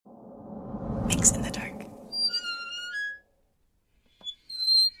Mix in the Dark.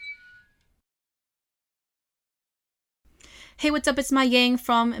 Hey, what's up? It's my Yang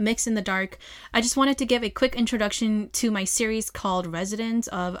from Mix in the Dark. I just wanted to give a quick introduction to my series called Residents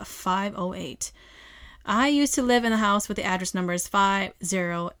of 508. I used to live in the house with the address numbers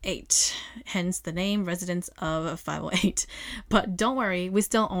 508, hence the name Residents of 508. But don't worry, we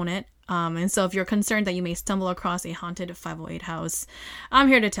still own it. And so if you're concerned that you may stumble across a haunted 508 house, I'm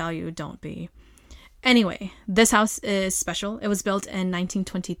here to tell you, don't be. Anyway, this house is special. It was built in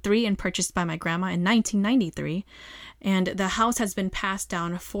 1923 and purchased by my grandma in 1993. And the house has been passed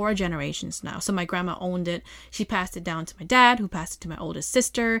down 4 generations now. So my grandma owned it. She passed it down to my dad, who passed it to my oldest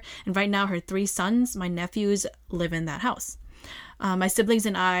sister. And right now her 3 sons, my nephews, live in that house. My siblings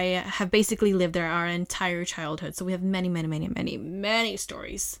and I have basically lived there our entire childhood. So we have many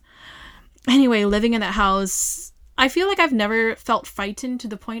stories. Anyway, living in that house, I feel like I've never felt frightened to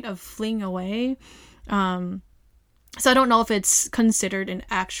the point of fleeing away. So I don't know if it's considered an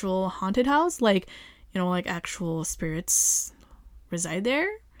actual haunted house, like actual spirits reside there.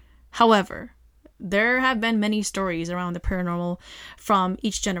 However, there have been many stories around the paranormal from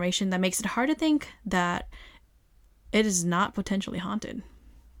each generation that makes it hard to think that it is not potentially haunted.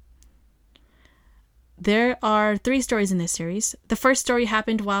 There are 3 stories in this series. The first story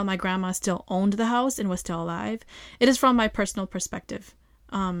happened while my grandma still owned the house and was still alive. It is from my personal perspective.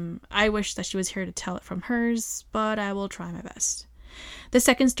 I wish that she was here to tell it from hers, but I will try my best. The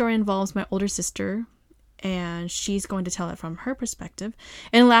second story involves my older sister, and she's going to tell it from her perspective.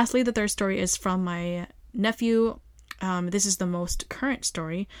 And lastly, the third story is from my nephew. This is the most current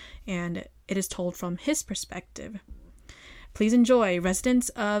story, and it is told from his perspective. Please enjoy Residents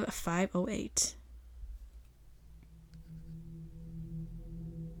of 508.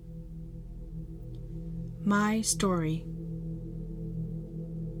 My story.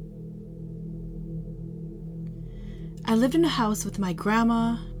 I lived in a house with my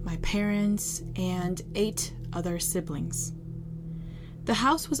grandma, my parents, and 8 other siblings. The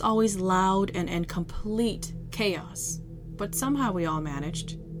house was always loud and in complete chaos, but somehow we all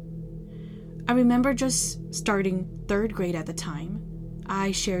managed. I remember just starting 3rd grade at the time.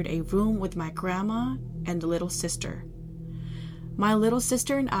 I shared a room with my grandma and little sister. My little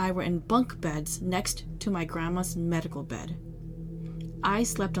sister and I were in bunk beds next to my grandma's medical bed. I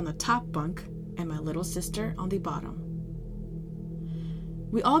slept on the top bunk and my little sister on the bottom.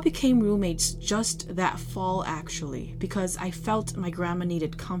 We all became roommates just that fall, actually, because I felt my grandma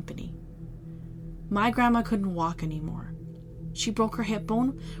needed company. My grandma couldn't walk anymore. She broke her hip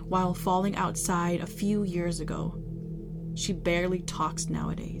bone while falling outside a few years ago. She barely talks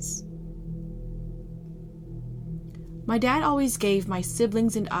nowadays. My dad always gave my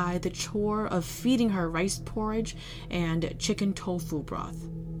siblings and I the chore of feeding her rice porridge and chicken tofu broth.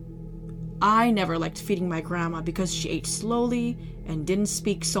 I never liked feeding my grandma because she ate slowly and didn't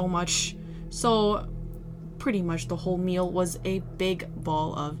speak so much, so pretty much the whole meal was a big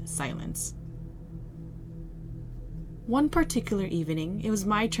ball of silence. One particular evening, it was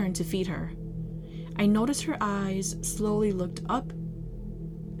my turn to feed her. I noticed her eyes slowly looked up,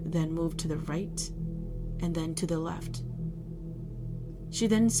 then moved to the right, and then to the left. She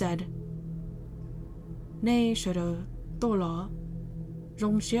then said, "Nei shara dola,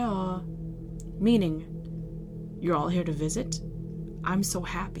 rongxia," meaning, "You're all here to visit? I'm so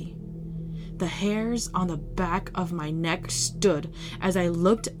happy." The hairs on the back of my neck stood as I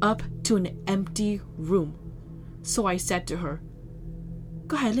looked up to an empty room. So I said to her,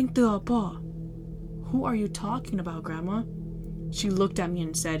 "Who are you talking about, Grandma?" She looked at me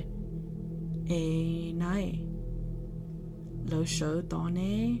and said, "Nai, lo sho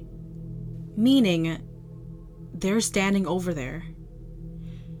done," meaning, "They're standing over there."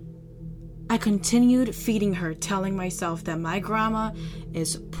 I continued feeding her, telling myself that my grandma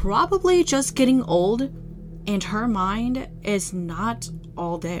is probably just getting old and her mind is not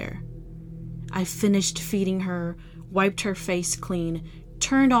all there. I finished feeding her, wiped her face clean,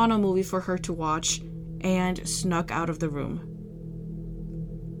 turned on a movie for her to watch, and snuck out of the room.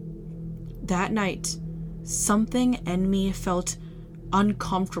 That night, something in me felt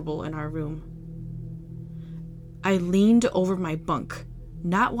uncomfortable in our room. I leaned over my bunk.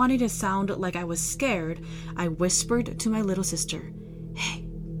 Not wanting to sound like I was scared, I whispered to my little sister, "Hey,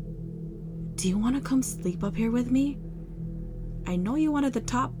 do you want to come sleep up here with me? I know you wanted the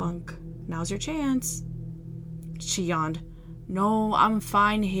top bunk. Now's your chance." She yawned, "No, I'm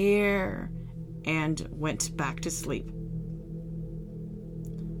fine here," and went back to sleep.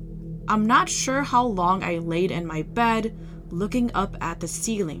 I'm not sure how long I laid in my bed, looking up at the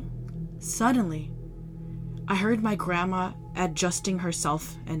ceiling. Suddenly, I heard my grandma adjusting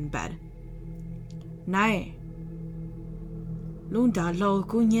herself in bed. Nai. Lunda lo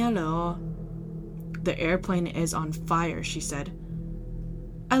kunyelo. The airplane is on fire, she said.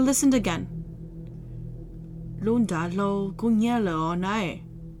 I listened again. Lunda lo kunyelo nai,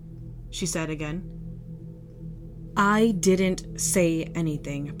 she said again. I didn't say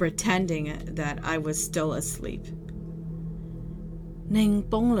anything, pretending that I was still asleep. Ning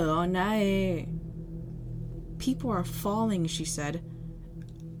bong le nai. People are falling, she said.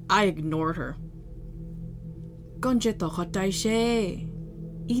 I ignored her.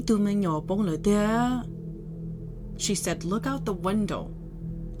 She said, look out the window.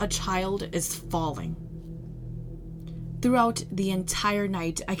 A child is falling. Throughout the entire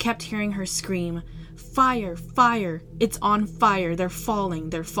night, I kept hearing her scream, fire, fire, it's on fire, they're falling,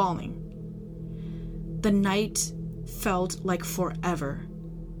 they're falling. The night felt like forever.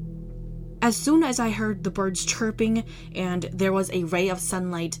 As soon as I heard the birds chirping and there was a ray of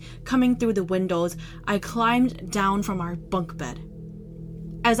sunlight coming through the windows, I climbed down from our bunk bed.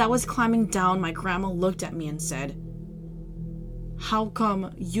 As I was climbing down, my grandma looked at me and said, "How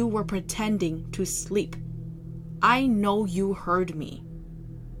come you were pretending to sleep? I know you heard me."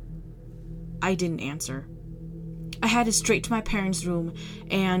 I didn't answer. I headed straight to my parents' room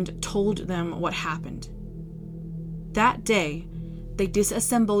and told them what happened. That day, they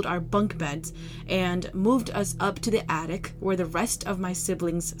disassembled our bunk beds and moved us up to the attic where the rest of my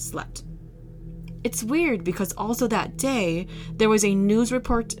siblings slept. It's weird because also that day, there was a news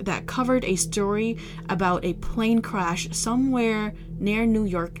report that covered a story about a plane crash somewhere near New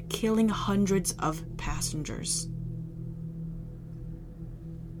York, killing hundreds of passengers.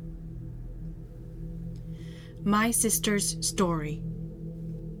 My sister's story.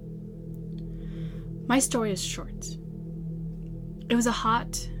 My story is short. It was a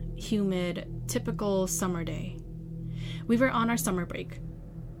hot, humid, typical summer day. We were on our summer break.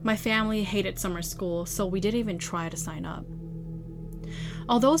 My family hated summer school, so we didn't even try to sign up.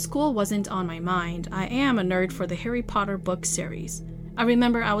 Although school wasn't on my mind, I am a nerd for the Harry Potter book series. I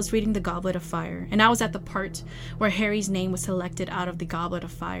remember I was reading The Goblet of Fire, and I was at the part where Harry's name was selected out of the Goblet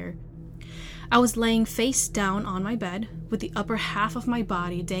of Fire. I was laying face down on my bed, with the upper half of my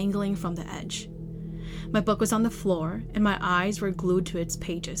body dangling from the edge. My book was on the floor, and my eyes were glued to its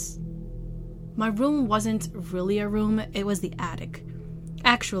pages. My room wasn't really a room, it was the attic.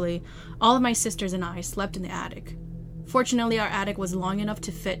 Actually, all of my sisters and I slept in the attic. Fortunately, our attic was long enough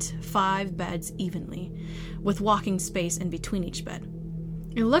to fit 5 beds evenly, with walking space in between each bed.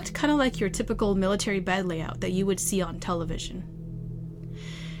 It looked kind of like your typical military bed layout that you would see on television.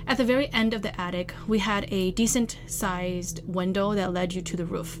 At the very end of the attic, we had a decent-sized window that led you to the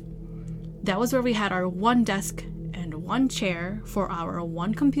roof. That was where we had our one desk and one chair for our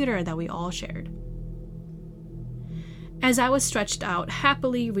one computer that we all shared. As I was stretched out,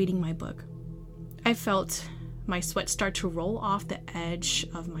 happily reading my book, I felt my sweat start to roll off the edge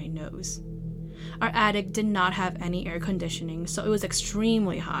of my nose. Our attic did not have any air conditioning, so it was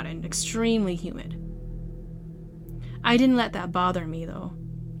extremely hot and extremely humid. I didn't let that bother me, though.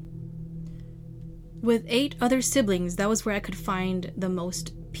 With 8 other siblings, that was where I could find the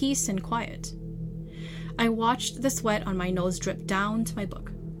most peace and quiet. I watched the sweat on my nose drip down to my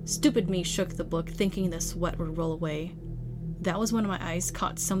book. Stupid me shook the book, thinking the sweat would roll away. That was when my eyes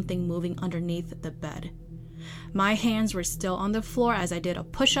caught something moving underneath the bed. My hands were still on the floor as I did a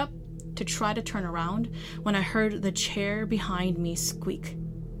push-up to try to turn around when I heard the chair behind me squeak.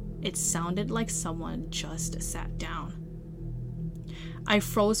 It sounded like someone just sat down. I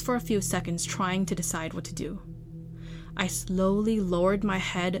froze for a few seconds, trying to decide what to do. I slowly lowered my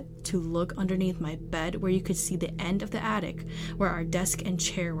head to look underneath my bed where you could see the end of the attic where our desk and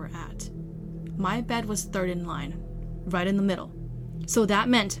chair were at. My bed was third in line, right in the middle. So that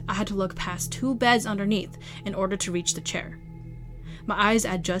meant I had to look past 2 beds underneath in order to reach the chair. My eyes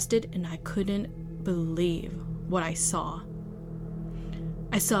adjusted and I couldn't believe what I saw.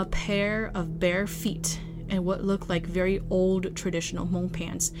 I saw a pair of bare feet and what looked like very old traditional Hmong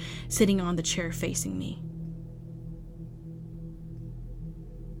pants sitting on the chair facing me.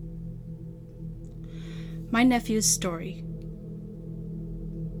 My nephew's story.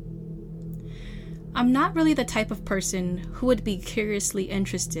 I'm not really the type of person who would be curiously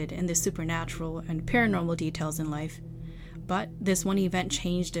interested in the supernatural and paranormal details in life, but this one event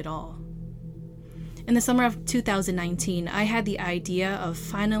changed it all. In the summer of 2019, I had the idea of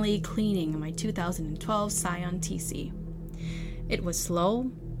finally cleaning my 2012 Scion TC. It was slow,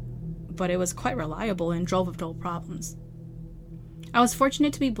 but it was quite reliable and drove with no problems. I was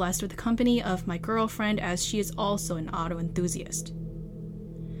fortunate to be blessed with the company of my girlfriend, as she is also an auto enthusiast.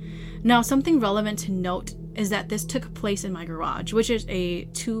 Now, something relevant to note is that this took place in my garage, which is a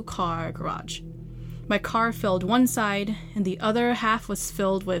 2-car garage. My car filled one side, and the other half was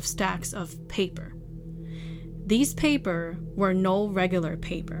filled with stacks of paper. These paper were no regular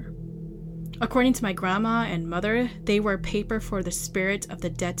paper. According to my grandma and mother, they were paper for the spirit of the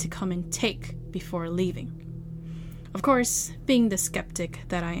dead to come and take before leaving. Of course, being the skeptic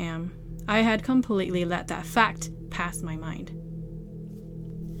that I am, I had completely let that fact pass my mind.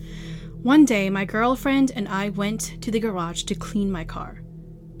 One day, my girlfriend and I went to the garage to clean my car.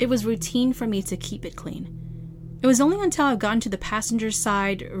 It was routine for me to keep it clean. It was only until I got into the passenger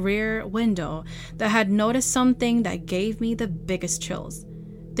side rear window that I had noticed something that gave me the biggest chills.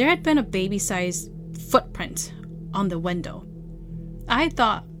 There had been a baby-sized footprint on the window. I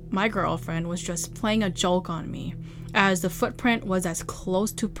thought my girlfriend was just playing a joke on me, as the footprint was as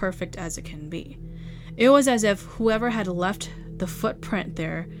close to perfect as it can be. It was as if whoever had left the footprint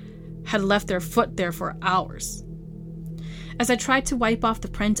there had left their foot there for hours. As I tried to wipe off the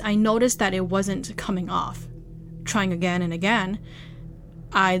print, I noticed that it wasn't coming off. Trying again and again,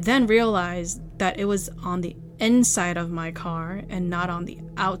 I then realized that it was on the inside of my car and not on the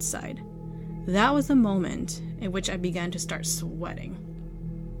outside. That was the moment in which I began to start sweating.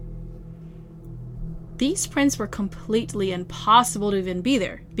 These prints were completely impossible to even be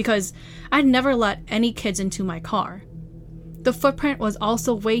there because I'd never let any kids into my car. The footprint was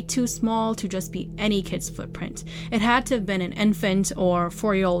also way too small to just be any kid's footprint. It had to have been an infant or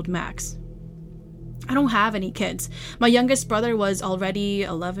 4-year-old max. I don't have any kids. My youngest brother was already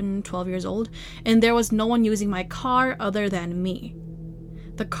 11, 12 years old, and there was no one using my car other than me.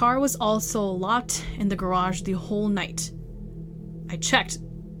 The car was also locked in the garage the whole night. I checked.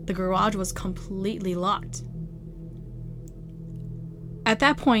 The garage was completely locked. At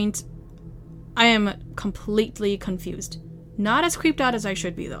that point, I am completely confused. Not as creeped out as I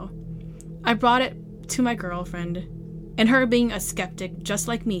should be, though. I brought it to my girlfriend, and her, being a skeptic just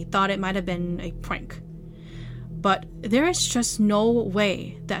like me, thought it might have been a prank. But there is just no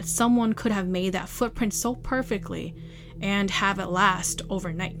way that someone could have made that footprint so perfectly and have it last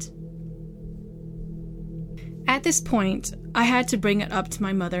overnight. At this point, I had to bring it up to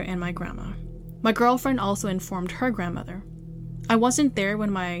my mother and my grandma. My girlfriend also informed her grandmother. I wasn't there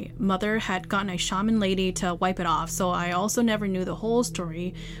when my mother had gotten a shaman lady to wipe it off, so I also never knew the whole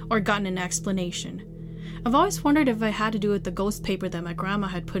story or gotten an explanation. I've always wondered if it had to do with the ghost paper that my grandma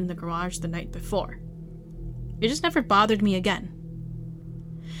had put in the garage the night before. It just never bothered me again.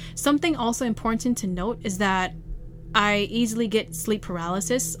 Something also important to note is that I easily get sleep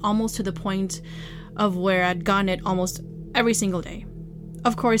paralysis, almost to the point of where I'd gotten it almost every single day.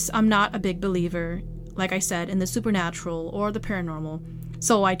 Of course, I'm not a big believer, like I said, in the supernatural or the paranormal,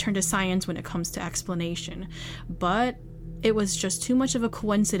 so I turn to science when it comes to explanation. But it was just too much of a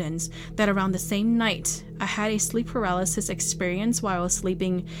coincidence that around the same night, I had a sleep paralysis experience while I was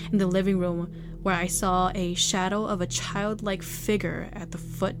sleeping in the living room, where I saw a shadow of a childlike figure at the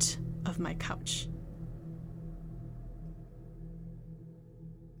foot of my couch.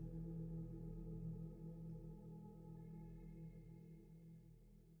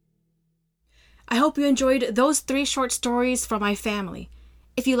 I hope you enjoyed those 3 short stories from my family.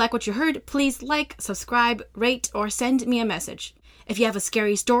 If you like what you heard, please like, subscribe, rate, or send me a message. If you have a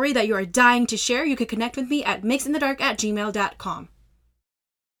scary story that you are dying to share, you can connect with me at mixinthedark@gmail.com.